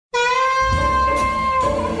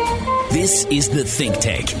This is The Think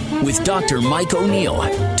Tank with Dr. Mike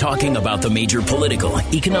O'Neill, talking about the major political,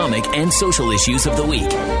 economic, and social issues of the week.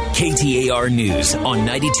 KTAR News on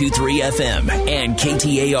 92.3 FM and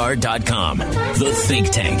KTAR.com. The Think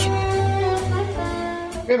Tank.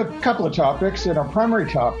 We have a couple of topics, and our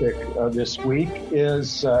primary topic this week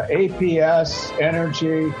is APS,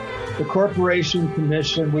 energy, the Corporation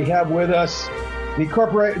Commission. We have with us the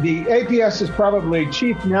APS is probably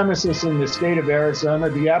chief nemesis in the state of Arizona,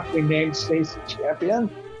 the aptly named Stacey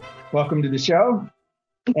Champion. Welcome to the show.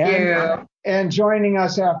 Thank you. And joining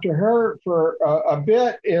us after her for a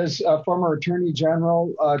bit is former Attorney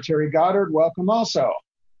General Terry Goddard. Welcome also.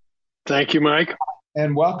 Thank you, Mike.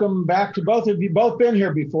 And welcome back to both of you. Both been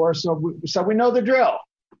here before, so we know the drill.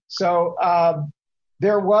 So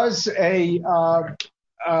there was a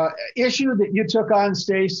issue that you took on,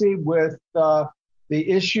 Stacey, with the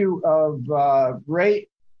issue of a rate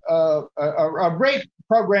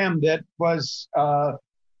program that was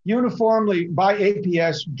uniformly by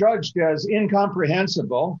APS judged as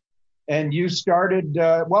incomprehensible. And you started,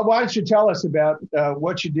 why don't you tell us about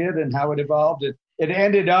what you did and how it evolved? It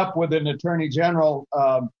ended up with an attorney general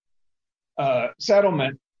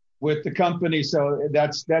settlement with the company. So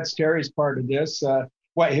that's Terry's part of this.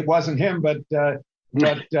 Well, it wasn't him, but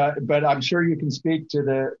I'm sure you can speak to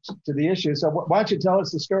the issue. So why don't you tell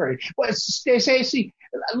us the story? Well, Stacey,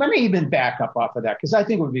 let me even back up off of that, because I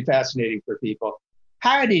think it would be fascinating for people.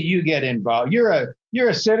 How did you get involved? You're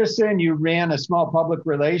a citizen. You ran a small public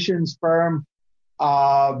relations firm,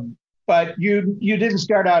 but you didn't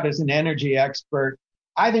start out as an energy expert.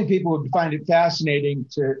 I think people would find it fascinating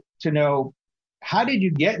to know, how did you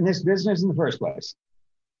get in this business in the first place?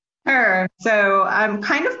 Sure. So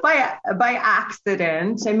kind of by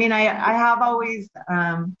accident. I mean, I have always,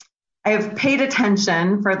 I have paid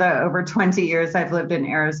attention for the over 20 years I've lived in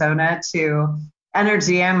Arizona to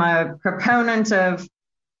energy. I'm a proponent of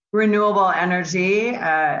renewable energy.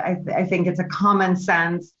 I think it's a common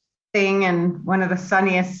sense thing in one of the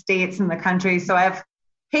sunniest states in the country. So I've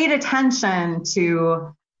paid attention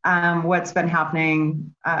to what's been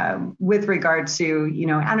happening with regard to,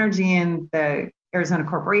 energy and the Arizona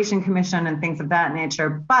Corporation Commission and things of that nature.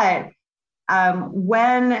 But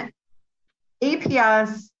when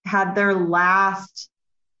APS had their last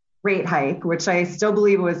rate hike, which I still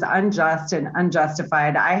believe was unjust and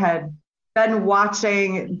unjustified, I had been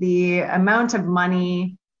watching the amount of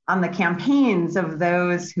money on the campaigns of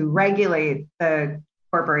those who regulate the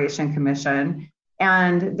Corporation Commission.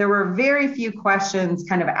 And there were very few questions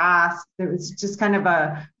kind of asked. It was just kind of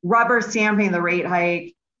a rubber stamping the rate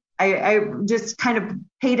hike. I just kind of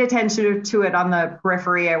paid attention to it on the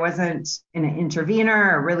periphery. I wasn't an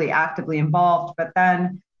intervener or really actively involved. But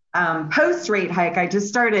then post rate hike, I just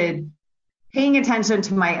started paying attention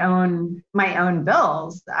to my own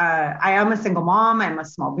bills. I am a single mom. I'm a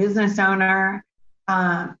small business owner.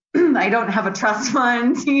 I don't have a trust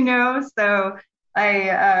fund, so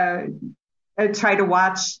I try to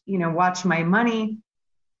watch my money.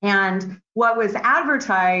 And what was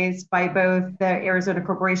advertised by both the Arizona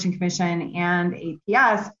Corporation Commission and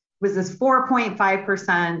APS was this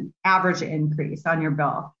 4.5% average increase on your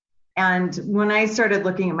bill. And when I started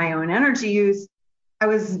looking at my own energy use, I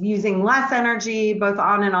was using less energy, both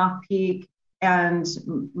on and off peak. And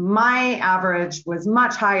my average was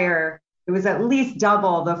much higher. It was at least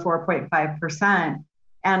double the 4.5%.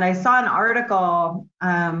 And I saw an article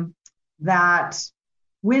that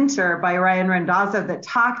Winter by Ryan Randazzo that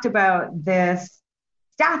talked about this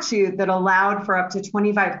statute that allowed for up to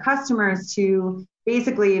 25 customers to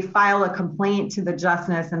basically file a complaint to the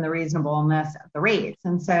justness and the reasonableness of the rates.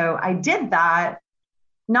 And so I did that,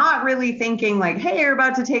 not really thinking like, hey, you're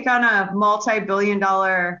about to take on a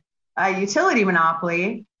multi-billion-dollar utility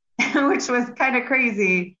monopoly, which was kind of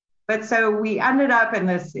crazy. But so we ended up in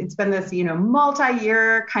this, it's been this,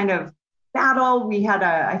 multi-year kind of battle.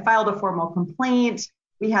 I filed a formal complaint.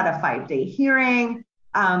 We had a 5-day hearing,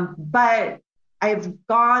 but I've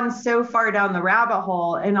gone so far down the rabbit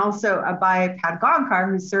hole, and also by Pat Gonkar,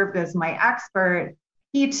 who served as my expert.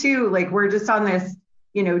 He too, we're just on this,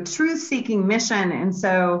 truth-seeking mission. And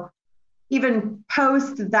so even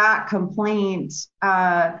post that complaint,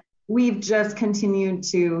 we've just continued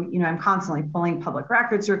to, I'm constantly pulling public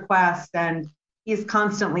records requests, and he's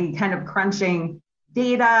constantly kind of crunching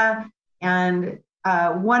data. And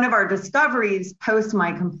one of our discoveries post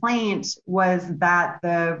my complaint was that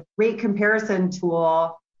the rate comparison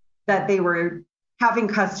tool that they were having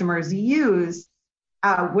customers use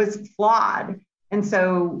was flawed. And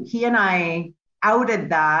so he and I outed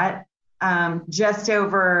that just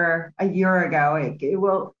over a year ago.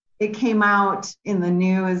 It came out in the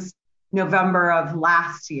news November of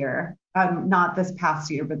last year. not this past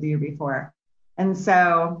year, but the year before. And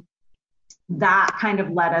so that kind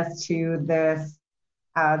of led us to this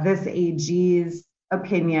AG's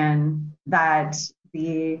opinion that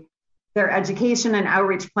their education and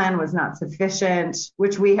outreach plan was not sufficient,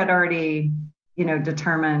 which we had already,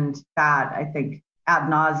 determined that, I think, ad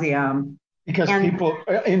nauseum.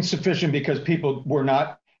 Insufficient because people were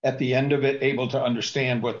not at the end of it able to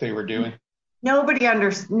understand what they were doing. Nobody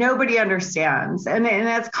understands. And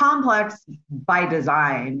it's complex by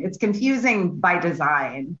design. It's confusing by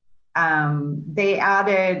design. They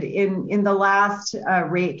added in the last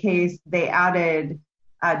rate case, they added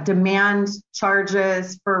demand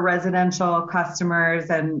charges for residential customers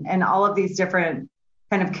and all of these different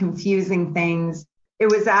kind of confusing things. It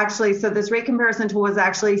was actually, so this rate comparison tool was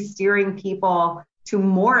actually steering people to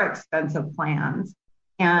more expensive plans.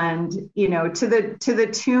 And, to the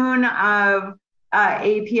tune of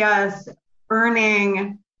APS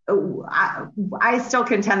earning, I still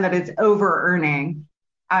contend that it's over earning.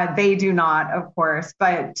 They do not, of course,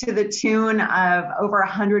 but to the tune of over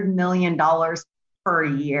 $100 million per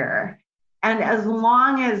year. And as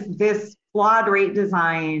long as this flawed rate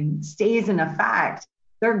design stays in effect,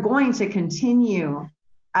 they're going to continue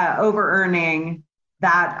over earning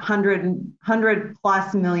that $100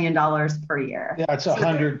 plus million per year. That's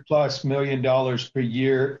 $100 plus million per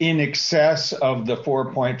year in excess of the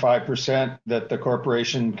 4.5% that the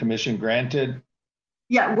Corporation Commission granted.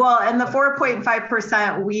 Yeah, well, and the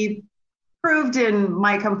 4.5% we proved in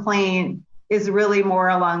my complaint is really more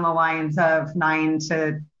along the lines of 9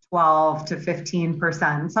 to 12 to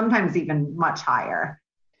 15%, sometimes even much higher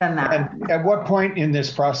than that. And at what point in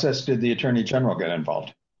this process did the Attorney General get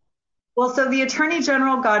involved? Well, so the Attorney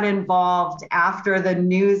General got involved after the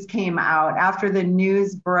news came out, after the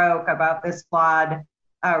news broke about this flawed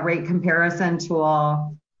rate comparison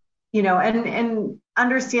tool, and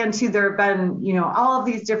understand too, there have been, all of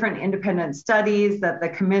these different independent studies that the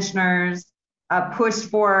commissioners pushed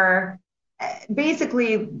for.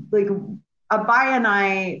 Basically, like Abaya and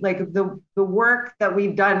I, like the work that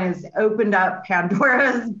we've done is opened up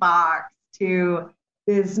Pandora's box to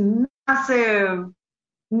this massive,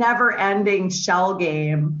 never-ending shell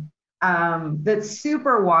game that's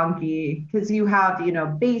super wonky because you have,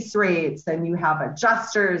 base rates and you have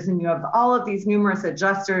adjusters and you have all of these numerous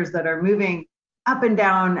adjusters that are moving up and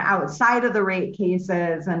down outside of the rate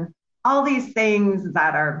cases and all these things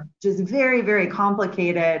that are just very, very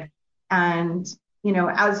complicated. And,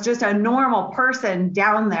 as just a normal person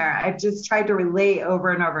down there, I've just tried to relate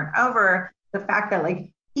over and over and over the fact that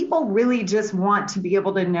people really just want to be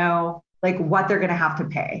able to know what they're going to have to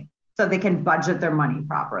pay so they can budget their money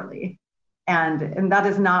properly. And that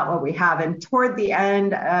is not what we have. And toward the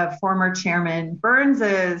end of former Chairman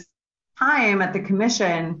Burns's time at the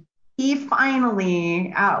commission, he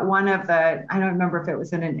finally, at one of the, I don't remember if it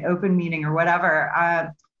was in an open meeting or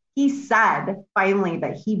whatever, he said finally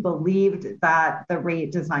that he believed that the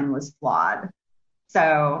rate design was flawed.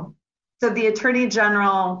 So the Attorney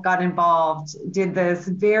General got involved, did this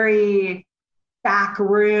very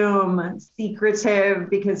backroom, secretive,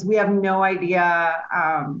 because we have no idea,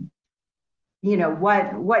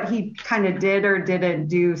 what he kind of did or didn't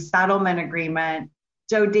do settlement agreement.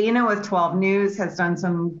 Joe Dana with 12 News has done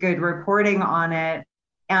some good reporting on it.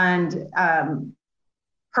 And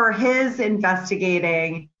per his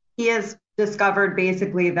investigating, he has discovered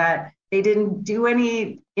basically that they didn't do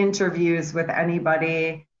any interviews with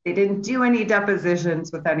anybody. They didn't do any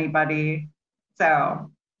depositions with anybody.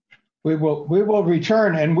 So we will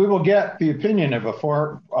return and we will get the opinion of a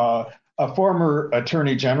former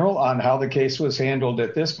Attorney General on how the case was handled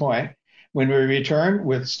at this point when we return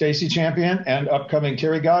with Stacey Champion and upcoming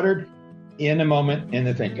Terry Goddard in a moment in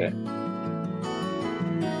the Think Tank.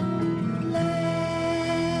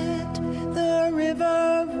 Let the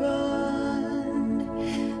river run,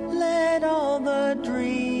 let all the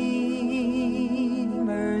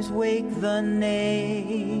dreamers wake the nation.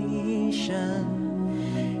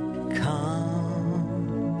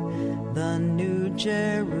 Come, the new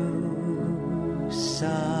Jerusalem.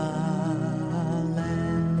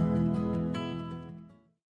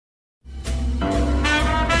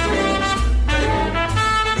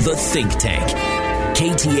 The Think Tank.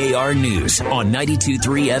 KTAR News on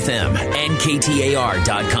 92.3 FM and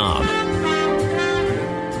KTAR.com.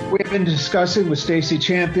 We've been discussing with Stacey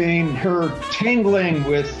Champion her tangling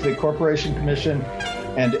with the Corporation Commission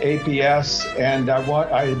and APS. And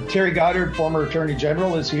Terry Goddard, former Attorney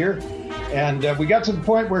General, is here. And we got to the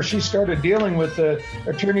point where she started dealing with the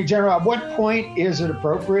Attorney General. At what point is it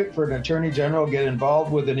appropriate for an Attorney General to get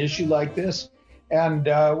involved with an issue like this? And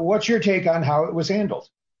what's your take on how it was handled?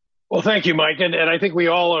 Well, thank you, Mike. And I think we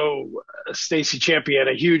all owe Stacey Champion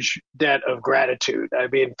a huge debt of gratitude. I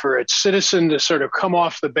mean, for a citizen to sort of come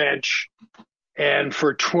off the bench and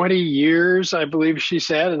for 20 years, I believe she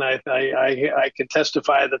said, and I can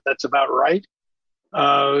testify that that's about right.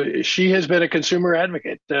 She has been a consumer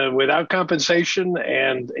advocate without compensation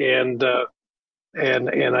and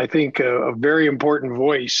I think a very important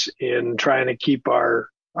voice in trying to keep our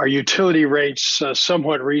utility rates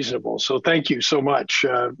somewhat reasonable. So thank you so much.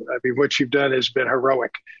 I mean, what you've done has been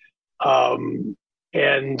heroic. And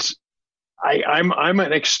I'm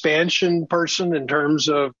an expansion person in terms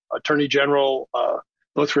of Attorney General,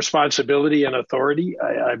 both responsibility and authority.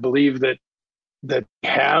 I believe that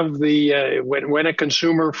have the when a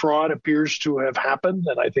consumer fraud appears to have happened,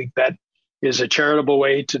 and I think that is a charitable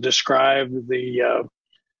way to describe the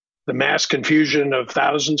mass confusion of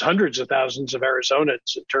hundreds of thousands of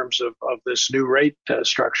Arizonans in terms of this new rate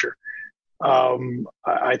structure.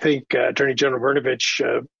 I think Attorney General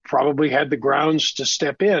Brnovich probably had the grounds to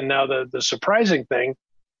step in. Now, the surprising thing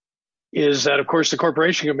is that, of course, the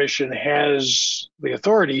Corporation Commission has the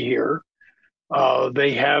authority here.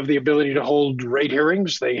 They have the ability to hold rate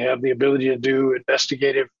hearings. They have the ability to do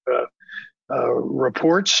investigative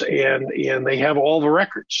reports, and they have all the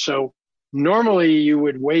records. So normally you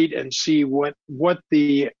would wait and see what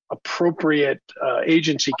the appropriate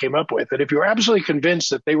agency came up with. And if you're absolutely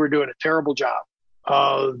convinced that they were doing a terrible job,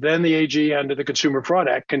 then the AG under the Consumer Fraud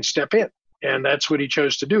Act can step in. And that's what he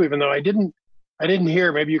chose to do, even though I didn't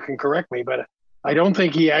hear, maybe you can correct me, but I don't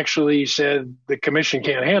think he actually said the commission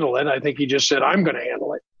can't handle it. I think he just said, I'm going to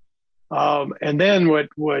handle it. And then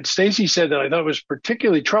what Stacey said that I thought was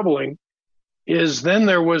particularly troubling is then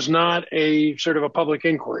there was not a sort of a public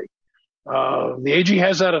inquiry. The AG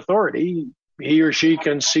has that authority. He or she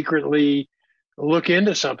can secretly look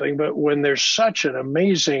into something. But when there's such an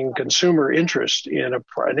amazing consumer interest in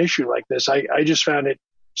an issue like this, I just found it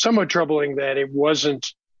somewhat troubling that it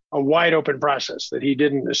wasn't a wide open process, that he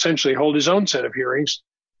didn't essentially hold his own set of hearings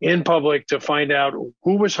in public to find out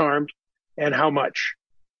who was harmed and how much.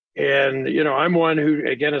 And, I'm one who,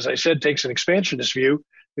 again, as I said, takes an expansionist view.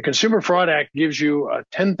 The Consumer Fraud Act gives you a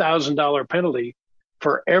 $10,000 penalty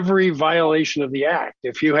for every violation of the act.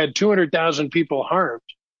 If you had 200,000 people harmed,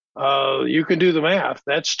 you can do the math.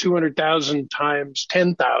 That's 200,000 times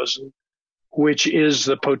 10,000, which is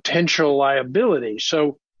the potential liability.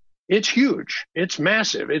 So it's huge. It's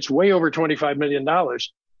massive. It's way over $25 million.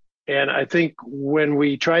 And I think when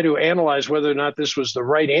we try to analyze whether or not this was the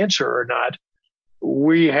right answer or not,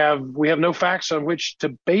 we have no facts on which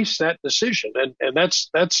to base that decision. And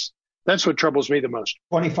that's what troubles me the most.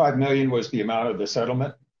 25 million was the amount of the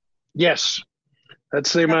settlement? Yes.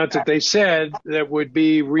 That's the amount that they said that would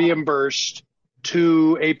be reimbursed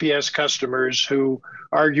to APS customers who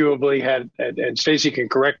arguably had, and Stacey can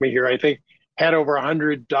correct me here, I think had over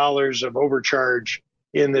 $100 of overcharge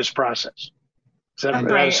in this process. Is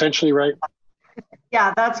that essentially right?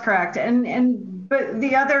 Yeah, that's correct. But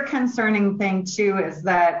the other concerning thing too is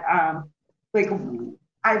that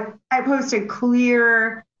I posted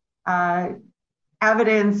clear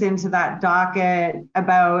evidence into that docket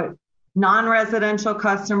about non-residential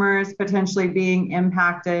customers potentially being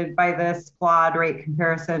impacted by this flawed rate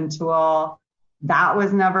comparison tool. That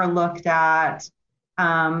was never looked at.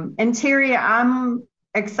 And Terry, I'm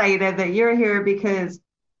excited that you're here because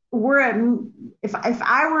if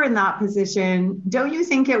I were in that position, don't you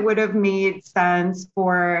think it would have made sense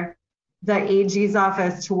for the AG's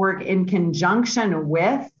office to work in conjunction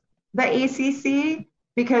with the ACC?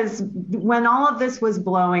 Because when all of this was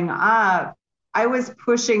blowing up, I was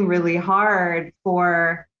pushing really hard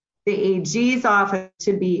for the AG's office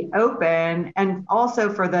to be open and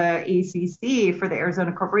also for the ACC, for the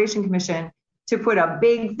Arizona Corporation Commission, to put a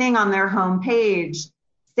big thing on their homepage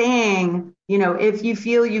saying, if you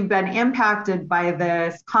feel you've been impacted by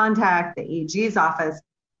this, contact the AG's office.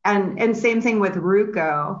 And same thing with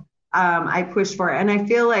RUCO. I pushed for it. And I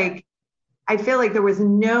feel like there was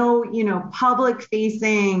no, public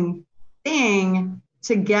facing thing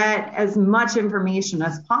to get as much information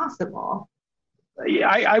as possible.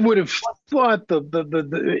 I would have thought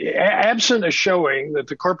the absent a showing that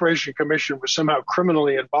the Corporation Commission was somehow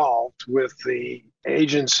criminally involved with the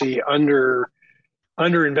agency under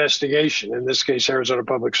investigation, in this case, Arizona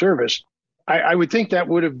Public Service, I would think that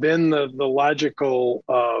would have been the logical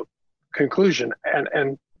conclusion.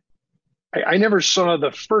 And I never saw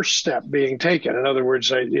the first step being taken. In other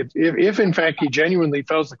words, if in fact he genuinely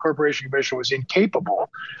felt the Corporation Commission was incapable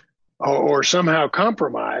or somehow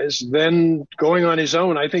compromised, then going on his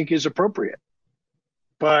own, I think, is appropriate.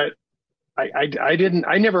 But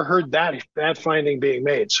I never heard that finding being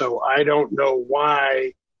made. So I don't know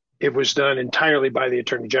why it was done entirely by the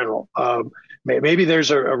Attorney General. Maybe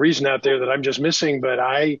there's a reason out there that I'm just missing, but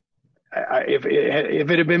if it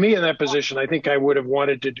had been me in that position, I think I would have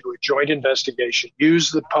wanted to do a joint investigation,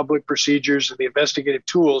 use the public procedures and the investigative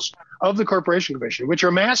tools of the Corporation Commission, which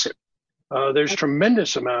are massive. There's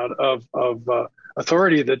tremendous amount of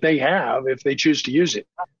authority that they have if they choose to use it.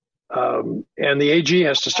 And the AG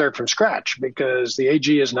has to start from scratch because the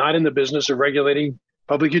AG is not in the business of regulating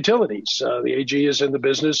public utilities. The AG is in the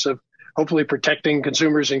business of hopefully protecting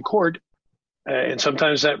consumers in court. And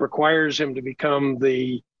sometimes that requires him to become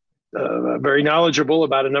very knowledgeable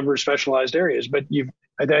about a number of specialized areas. But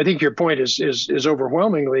I think your point is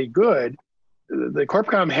overwhelmingly good. The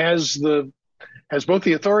CorpCom has both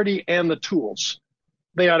the authority and the tools.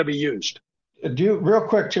 They ought to be used. Real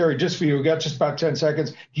quick, Terry, just for you, we've got just about 10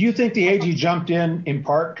 seconds. Do you think the AG jumped in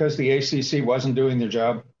part because the ACC wasn't doing their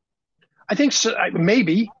job? I think so.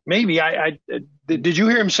 Maybe. Did you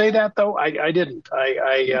hear him say that, though? I didn't.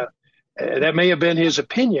 That may have been his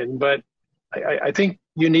opinion, but I think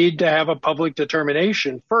you need to have a public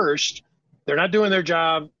determination first. They're not doing their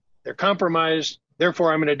job. They're compromised.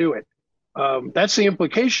 Therefore, I'm going to do it. That's the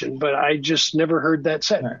implication, but I just never heard that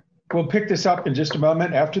said. Right. We'll pick this up in just a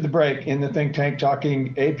moment after the break in the think tank,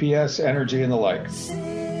 talking APS, energy, and the like.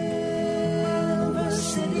 Silver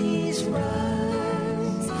cities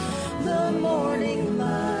rise, the morning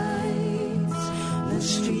lights, the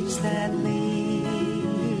streets that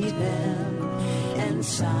lead them, and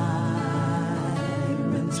sirens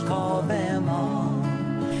call them on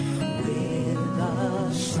with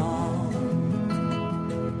a song.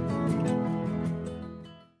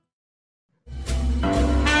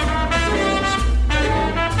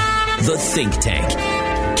 The Think Tank.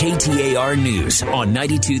 KTAR News on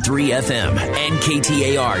 92.3 FM and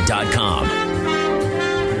KTAR.com.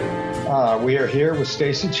 We are here with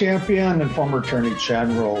Stacey Champion and former Attorney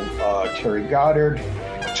General Terry Goddard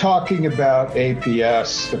talking about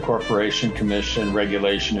APS, the Corporation Commission,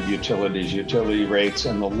 regulation of utilities, utility rates,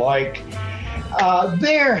 and the like.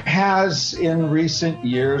 There has, in recent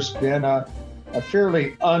years, been a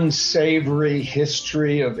fairly unsavory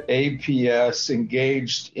history of APS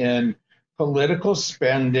engaged in political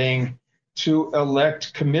spending to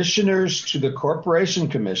elect commissioners to the Corporation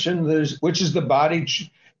Commission, which is the body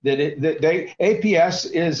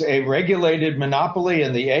APS is a regulated monopoly,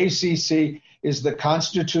 and the ACC is the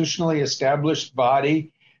constitutionally established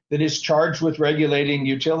body that is charged with regulating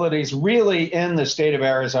utilities. Really, in the state of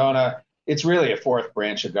Arizona, it's really a fourth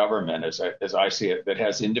branch of government, as I see it, that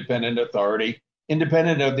has independent authority,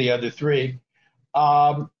 independent of the other three.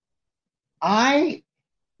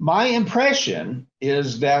 My impression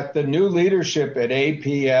is that the new leadership at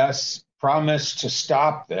APS promised to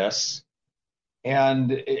stop this.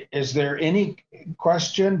 And is there any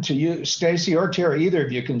question to you, Stacey or Terry, either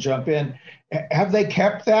of you can jump in, have they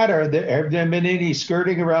kept that, or have there been any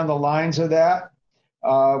skirting around the lines of that?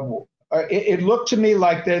 It looked to me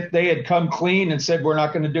like that they had come clean and said, we're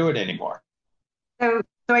not going to do it anymore. So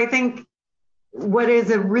I think what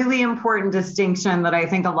is a really important distinction that I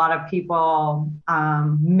think a lot of people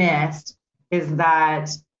missed is that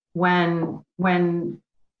when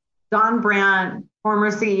Don Brandt, former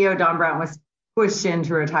CEO Don Brandt, was pushed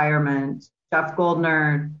into retirement, Jeff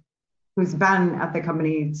Goldner, who's been at the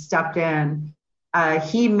company, stepped in.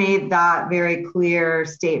 He made that very clear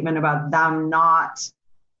statement about them not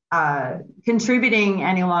contributing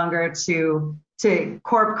any longer to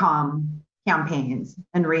CorpCom campaigns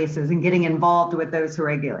and races and getting involved with those who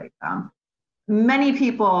regulate them. Many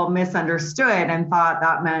people misunderstood and thought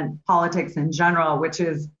that meant politics in general, which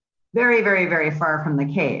is very, very, very far from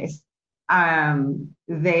the case.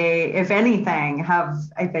 They, if anything, have,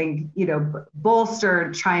 I think,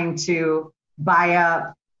 bolstered trying to buy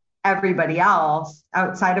up everybody else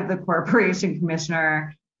outside of the Corporation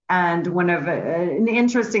Commissioner. And an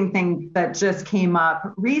interesting thing that just came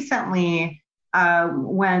up recently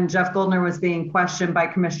when Jeff Goldner was being questioned by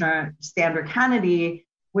Commissioner Sandra Kennedy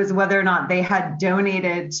was whether or not they had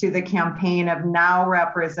donated to the campaign of now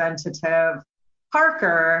Representative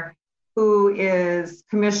Parker, who is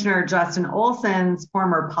Commissioner Justin Olson's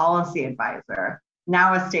former policy advisor,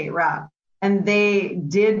 now a state rep. And they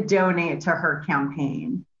did donate to her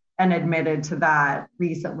campaign and admitted to that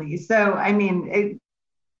recently. So, I mean,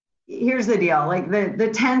 here's the deal. Like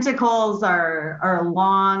the tentacles are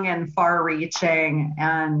long and far reaching,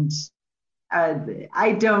 and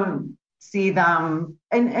I don't see them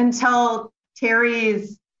until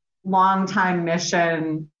Terry's longtime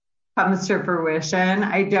mission comes to fruition.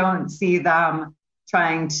 I don't see them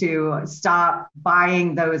trying to stop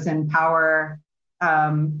buying those in power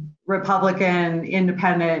Republican,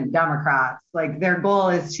 Independent, Democrats. Like their goal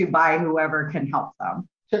is to buy whoever can help them.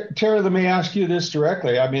 Tara, let me ask you this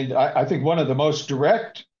directly. I mean, I think one of the most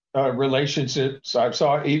direct relationships I've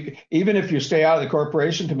saw, even if you stay out of the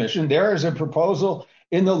Corporation Commission, there is a proposal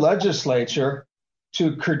in the legislature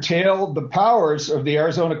to curtail the powers of the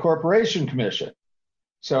Arizona Corporation Commission.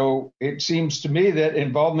 So it seems to me that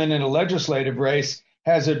involvement in a legislative race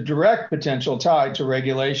has a direct potential tie to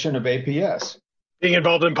regulation of APS. Being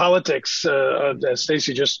involved in politics, as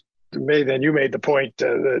Stacey just made, and you made the point,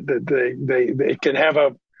 that they can have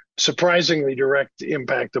a surprisingly direct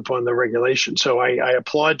impact upon the regulation. So I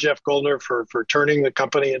applaud Jeff Goldner for turning the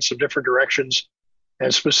company in some different directions,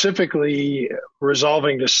 and specifically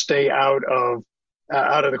resolving to stay out of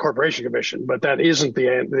the Corporation Commission. But that isn't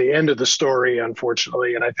the end of the story,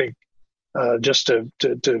 unfortunately. And I think just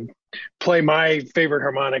to play my favorite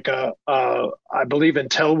harmonica, I believe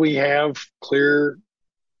until we have clear,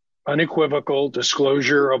 unequivocal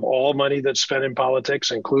disclosure of all money that's spent in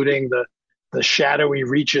politics, including the shadowy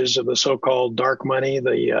reaches of the so-called dark money,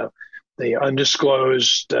 the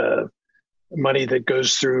undisclosed money that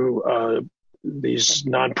goes through these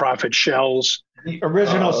nonprofit shells. The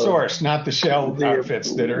original source, not the shell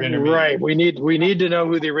outfits that are intermediate. Right. We need to know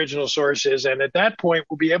who the original source is. And at that point,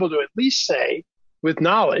 we'll be able to at least say with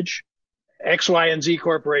knowledge, X, Y, and Z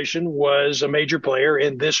Corporation was a major player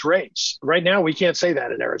in this race. Right now, we can't say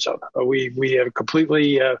that in Arizona. We have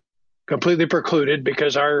completely precluded,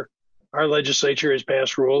 because our legislature has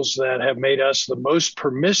passed rules that have made us the most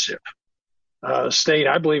permissive state,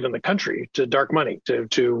 I believe, in the country to dark money.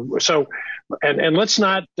 And let's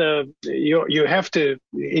not. You have to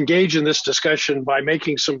engage in this discussion by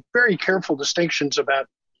making some very careful distinctions about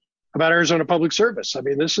Arizona Public Service. I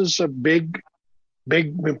mean, this is a big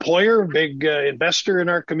employer, big investor in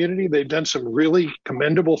our community. They've done some really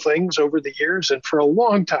commendable things over the years, and for a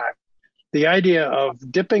long time, the idea of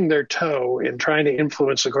dipping their toe in trying to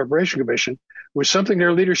influence the Corporation Commission was something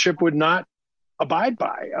their leadership would not abide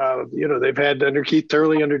by. They've had under Keith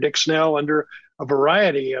Turley, under Dick Snell, under a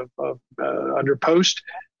variety of under Post.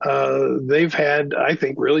 They've had, I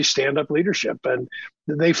think, really stand-up leadership, and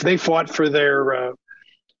they fought for their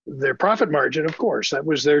profit margin. Of course, that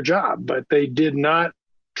was their job, but they did not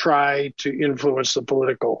try to influence the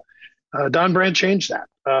political. Don Brandt changed that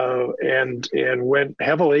and went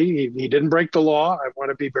heavily. He didn't break the law. I want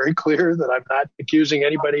to be very clear that I'm not accusing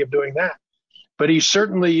anybody of doing that. But he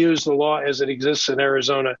certainly used the law as it exists in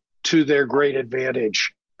Arizona to their great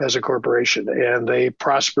advantage as a corporation, and they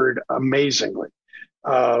prospered amazingly.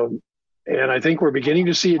 And I think we're beginning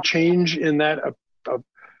to see a change in that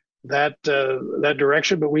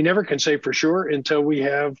direction, but we never can say for sure until we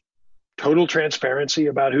have total transparency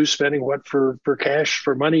about who's spending what for cash,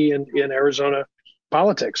 for money in Arizona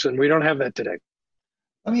politics, and we don't have that today.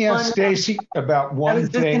 Let me ask Stacey about one thing. I was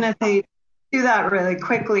just going to say, do that really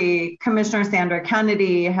quickly. Commissioner Sandra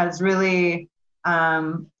Kennedy has really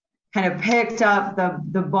kind of picked up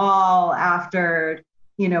the ball after,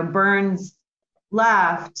 Burns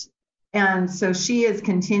left. And so she has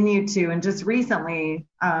continued to, and just recently,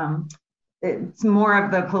 it's more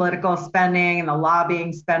of the political spending and the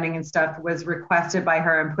lobbying spending and stuff was requested by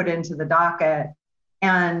her and put into the docket.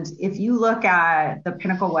 And if you look at the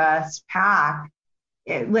Pinnacle West PAC,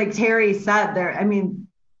 like Terry said,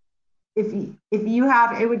 if you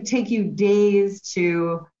have, it would take you days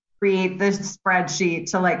to create this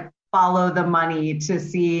spreadsheet to follow the money to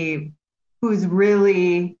see who's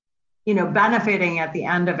really, benefiting at the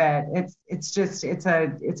end of it. It's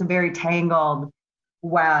a very tangled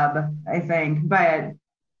web, I think, but,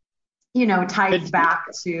 ties back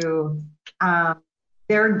to,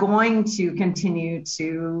 they're going to continue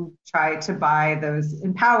to try to buy those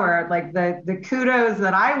in power. Like the kudos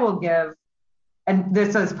that I will give, and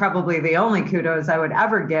this is probably the only kudos I would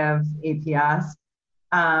ever give APS,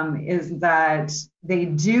 is that they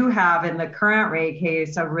do have in the current rate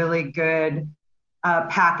case a really good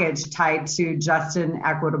package tied to just an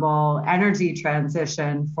equitable energy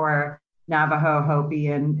transition for Navajo, Hopi,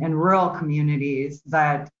 and rural communities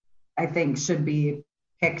that I think should be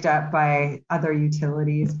picked up by other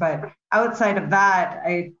utilities. But outside of that,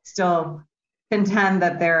 I still contend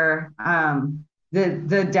that they're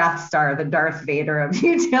the Death Star, the Darth Vader of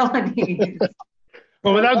utilities.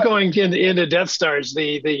 Well, without going into Death Stars,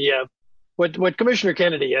 what Commissioner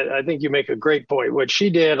Kennedy, I think you make a great point. What she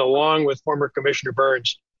did, along with former Commissioner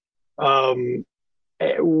Burns,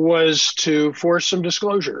 was to force some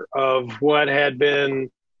disclosure of what had been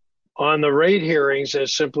on the rate hearings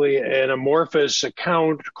as simply an amorphous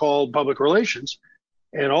account called public relations,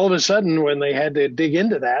 And all of a sudden, when they had to dig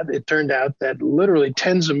into that, it turned out that literally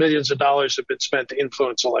tens of millions of dollars have been spent to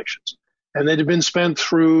influence elections. And they'd have been spent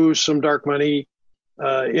through some dark money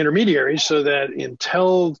intermediaries, so that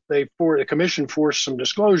until the commission forced some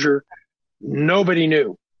disclosure, nobody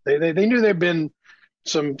knew. They knew there'd been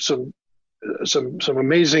some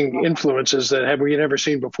amazing influences that we had never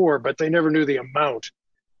seen before, but they never knew the amount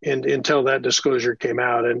until that disclosure came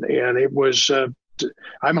out. And it was,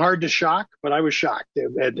 I'm hard to shock, but I was shocked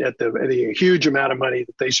at the huge amount of money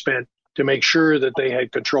that they spent to make sure that they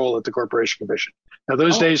had control at the Corporation Commission. Now,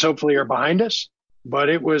 those days hopefully are behind us, but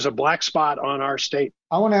it was a black spot on our state.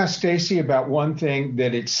 I want to ask Stacey about one thing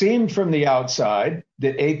that it seemed from the outside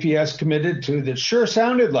that APS committed to that sure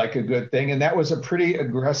sounded like a good thing, and that was a pretty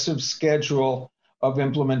aggressive schedule of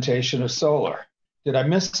implementation of solar. Did I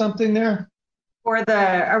miss something there?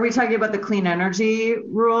 Are we talking about the clean energy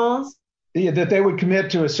rules? Yeah, that they would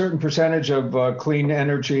commit to a certain percentage of clean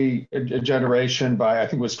energy generation by, I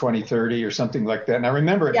think it was 2030 or something like that. And I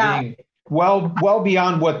remember it being well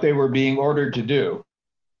beyond what they were being ordered to do.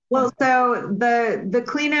 Well, so the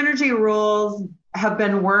clean energy rules have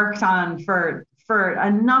been worked on for a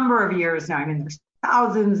number of years now. I mean, there's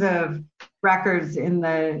thousands of records in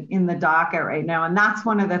the docket right now. And that's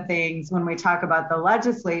one of the things when we talk about the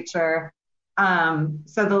legislature.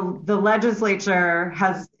 So the legislature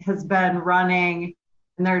has been running,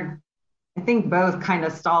 and they're, I think, both kind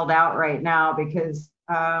of stalled out right now because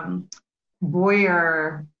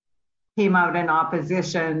Boyer came out in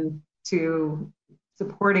opposition to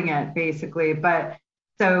supporting it, basically. But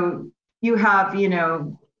so you have, as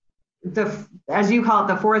you call it,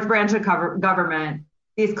 the fourth branch of government.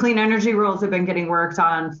 These clean energy rules have been getting worked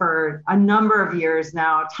on for a number of years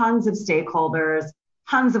now, tons of stakeholders,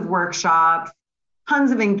 tons of workshops,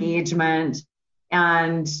 tons of engagement,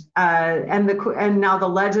 and now the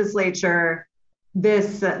legislature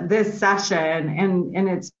this session, and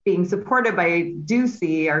it's being supported by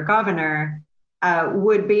Ducey, our governor,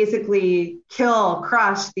 would basically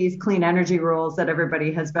crush these clean energy rules that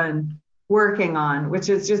everybody has been working on, which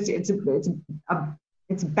is just it's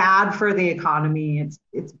bad for the economy,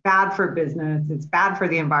 it's bad for business, it's bad for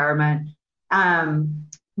the environment.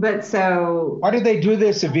 But so why did they do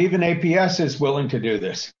this if even APS is willing to do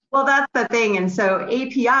this? Well, that's the thing. And so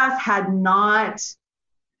APS had not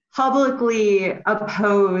publicly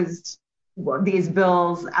opposed these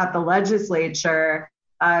bills at the legislature.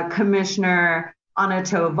 Commissioner Ana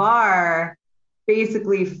Tovar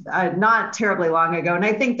basically not terribly long ago, and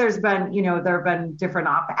I think there have been different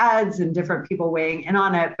op-eds and different people weighing in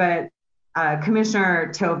on it, but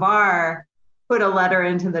Commissioner Tovar put a letter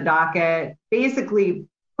into the docket basically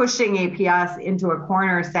pushing APS into a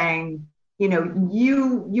corner, saying,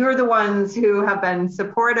 you're the ones who have been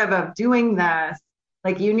supportive of doing this.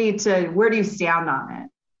 Like, you need to, where do you stand on it?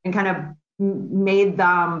 And kind of made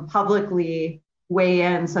them publicly weigh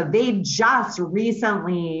in. So they just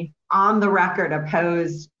recently, on the record,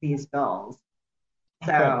 opposed these bills.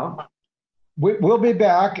 So we'll be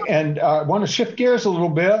back, and I want to shift gears a little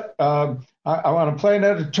bit. I want to play an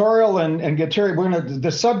editorial and get Terry.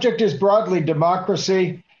 The subject is broadly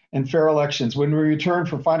democracy and fair elections when we return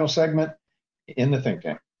for final segment in the Think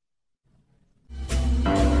Tank.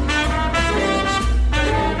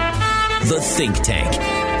 The Think Tank.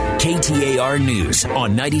 KTAR News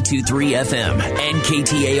on 92.3 FM and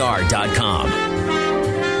KTAR.com.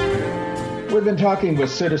 We've been talking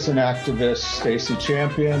with citizen activist Stacey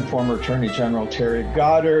Champion, former Attorney General Terry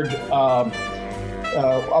Goddard.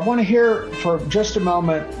 I want to hear for just a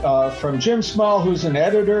moment from Jim Small, who's an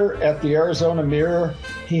editor at the Arizona Mirror.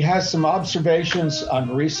 He has some observations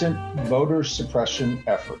on recent voter suppression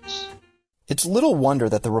efforts. It's little wonder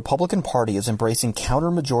that the Republican Party is embracing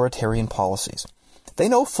counter-majoritarian policies. They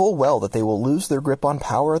know full well that they will lose their grip on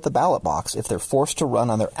power at the ballot box if they're forced to run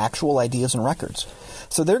on their actual ideas and records.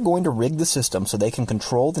 So they're going to rig the system so they can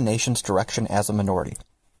control the nation's direction as a minority.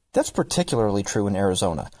 That's particularly true in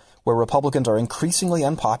Arizona, where Republicans are increasingly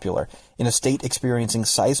unpopular in a state experiencing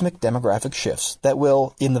seismic demographic shifts that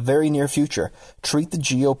will, in the very near future, treat the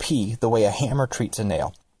GOP the way a hammer treats a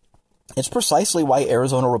nail. It's precisely why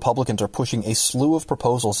Arizona Republicans are pushing a slew of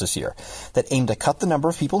proposals this year that aim to cut the number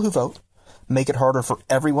of people who vote, make it harder for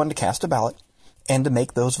everyone to cast a ballot, and to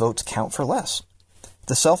make those votes count for less.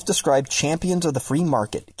 The self-described champions of the free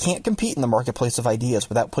market can't compete in the marketplace of ideas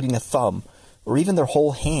without putting a thumb, or even their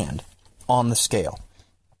whole hand, on the scale.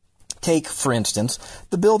 Take, for instance,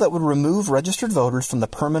 the bill that would remove registered voters from the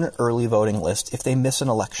permanent early voting list if they miss an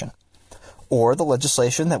election, or the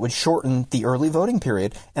legislation that would shorten the early voting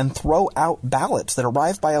period and throw out ballots that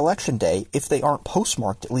arrive by Election Day if they aren't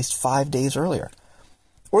postmarked at least 5 days earlier,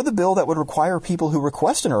 Or the bill that would require people who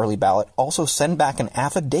request an early ballot also send back an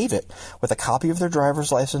affidavit with a copy of their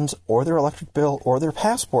driver's license or their electric bill or their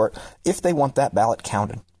passport if they want that ballot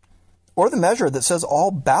counted. Or the measure that says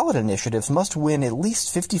all ballot initiatives must win at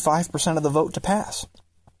least 55% of the vote to pass.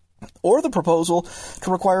 Or the proposal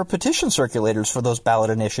to require petition circulators for those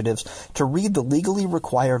ballot initiatives to read the legally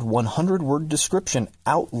required 100-word description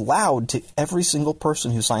out loud to every single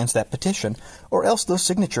person who signs that petition, or else those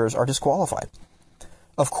signatures are disqualified.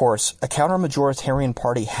 Of course, a counter-majoritarian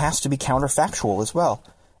party has to be counterfactual as well.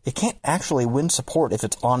 It can't actually win support if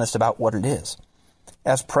it's honest about what it is.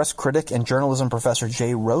 As press critic and journalism professor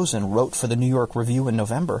Jay Rosen wrote for the New York Review in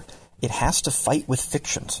November, it has to fight with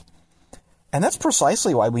fictions. And that's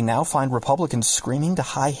precisely why we now find Republicans screaming to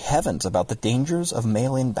high heavens about the dangers of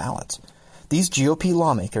mail-in ballots. These GOP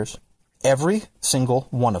lawmakers, every single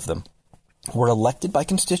one of them, were elected by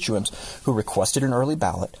constituents who requested an early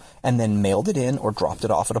ballot and then mailed it in or dropped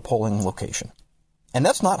it off at a polling location. And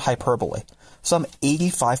that's not hyperbole. Some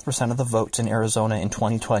 85% of the votes in Arizona in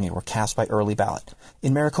 2020 were cast by early ballot.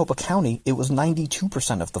 In Maricopa County, it was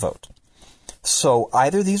 92% of the vote. So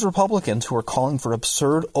either these Republicans who are calling for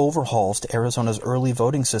absurd overhauls to Arizona's early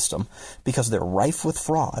voting system because they're rife with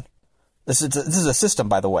fraud. This is a system,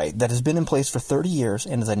 by the way, that has been in place for 30 years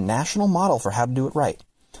and is a national model for how to do it right.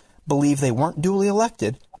 Believe they weren't duly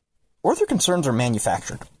elected, or their concerns are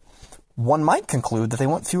manufactured. One might conclude that they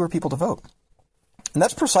want fewer people to vote. And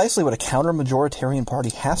that's precisely what a counter-majoritarian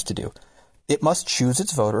party has to do. It must choose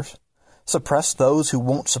its voters, suppress those who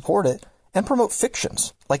won't support it, and promote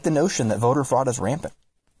fictions, like the notion that voter fraud is rampant.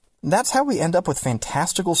 And that's how we end up with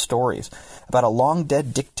fantastical stories about a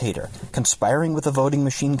long-dead dictator conspiring with a voting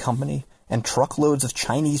machine company, and truckloads of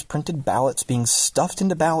Chinese printed ballots being stuffed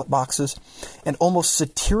into ballot boxes, and almost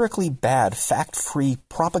satirically bad, fact-free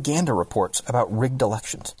propaganda reports about rigged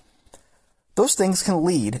elections. Those things can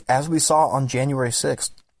lead, as we saw on January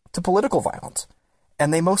 6th, to political violence.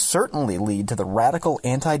 And they most certainly lead to the radical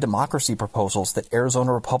anti-democracy proposals that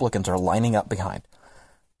Arizona Republicans are lining up behind.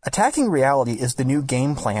 Attacking reality is the new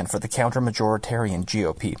game plan for the counter-majoritarian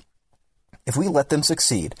GOP. If we let them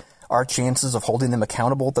succeed, our chances of holding them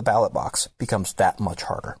accountable at the ballot box becomes that much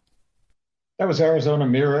harder. That was Arizona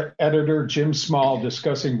Mirror editor Jim Small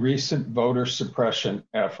discussing recent voter suppression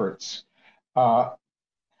efforts.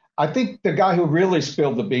 I think the guy who really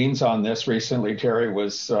spilled the beans on this recently, Terry,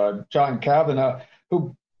 was John Kavanaugh,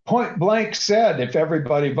 who point blank said, if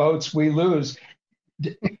everybody votes, we lose.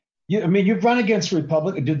 You've run against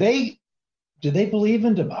Republicans. Do they believe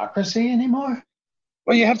in democracy anymore?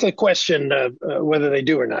 Well, you have to question whether they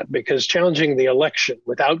do or not, because challenging the election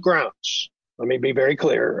without grounds, let me be very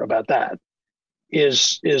clear about that,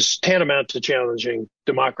 is tantamount to challenging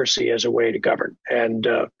democracy as a way to govern. And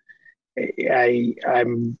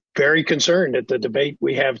I'm very concerned at the debate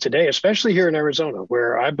we have today, especially here in Arizona,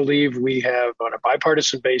 where I believe we have, on a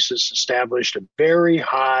bipartisan basis, established a very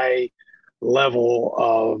high level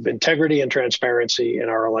of integrity and transparency in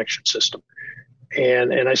our election system.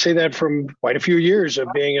 And I say that from quite a few years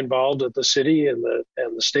of being involved at the city and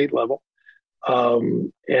the state level.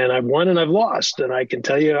 And I've won and I've lost. And I can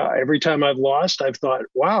tell you, every time I've lost, I've thought,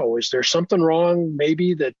 wow, is there something wrong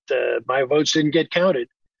maybe that my votes didn't get counted?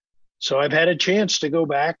 So I've had a chance to go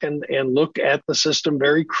back and look at the system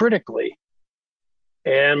very critically.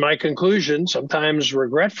 And my conclusion, sometimes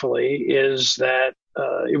regretfully, is that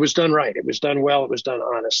it was done right. It was done well. It was done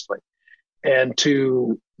honestly. And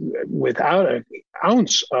without an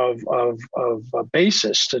ounce of a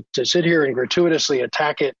basis to sit here and gratuitously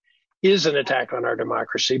attack it is an attack on our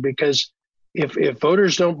democracy, because if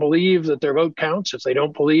voters don't believe that their vote counts, if they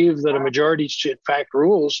don't believe that a majority in fact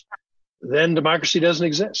rules, then democracy doesn't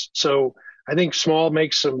exist. So I think Small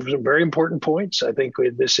makes some very important points. I think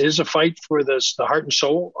this is a fight for the heart and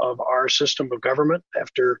soul of our system of government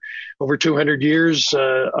after over 200 years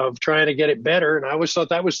of trying to get it better. And I always thought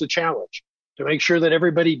that was the challenge, to make sure that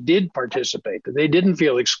everybody did participate, that they didn't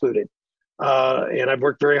feel excluded. And I've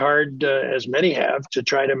worked very hard, as many have, to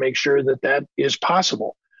try to make sure that that is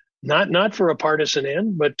possible. Not for a partisan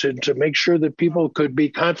end, but to make sure that people could be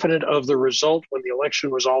confident of the result when the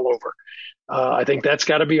election was all over. I think that's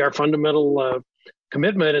got to be our fundamental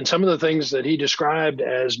commitment. And some of the things that he described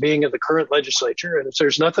as being in the current legislature, and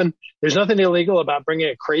there's nothing illegal about bringing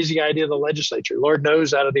a crazy idea to the legislature. Lord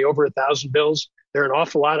knows, out of the over 1,000 bills, there are an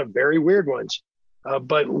awful lot of very weird ones.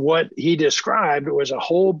 But what he described was a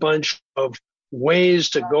whole bunch of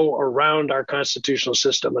ways to go around our constitutional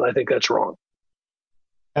system, and I think that's wrong.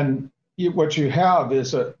 And what you have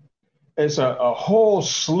is a whole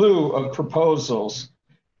slew of proposals,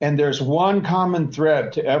 and there's one common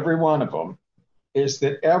thread to every one of them, is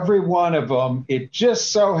that every one of them, it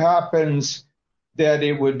just so happens that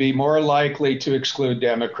it would be more likely to exclude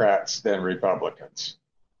Democrats than Republicans.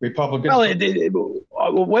 Republicans.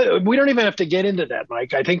 Well, we don't even have to get into that,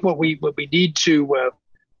 Mike. I think what we need to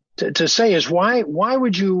say is why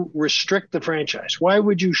would you restrict the franchise? Why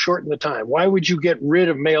would you shorten the time? Why would you get rid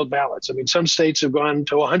of mailed ballots? I mean, some states have gone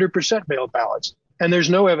to 100% mailed ballots, and there's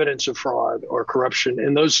no evidence of fraud or corruption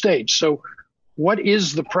in those states. So what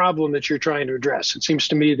is the problem that you're trying to address? It seems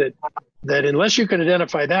to me that unless you can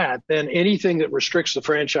identify that, then anything that restricts the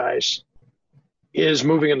franchise is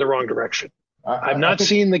moving in the wrong direction. I've not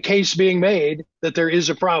seen the case being made that there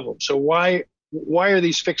is a problem. So why are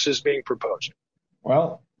these fixes being proposed?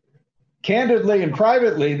 Well, candidly and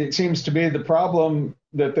privately, it seems to be the problem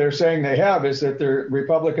that they're saying they have is that the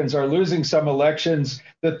Republicans are losing some elections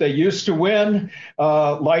that they used to win,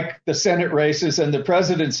 like the Senate races and the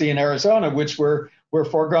presidency in Arizona, which were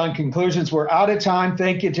foregone conclusions. We're out of time.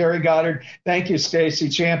 Thank you, Terry Goddard. Thank you, Stacey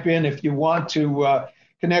Champion. If you want to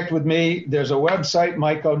connect with me, there's a website,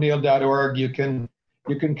 mikeoneal.org. You can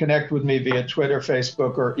connect with me via Twitter,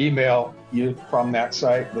 Facebook, or email you from that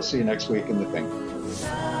site. We'll see you next week in the thing.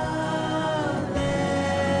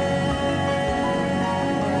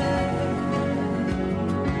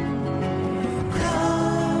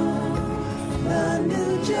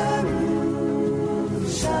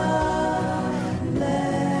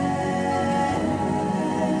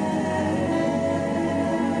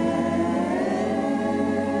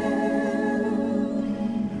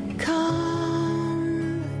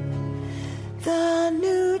 The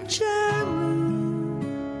New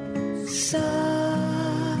Jerusalem.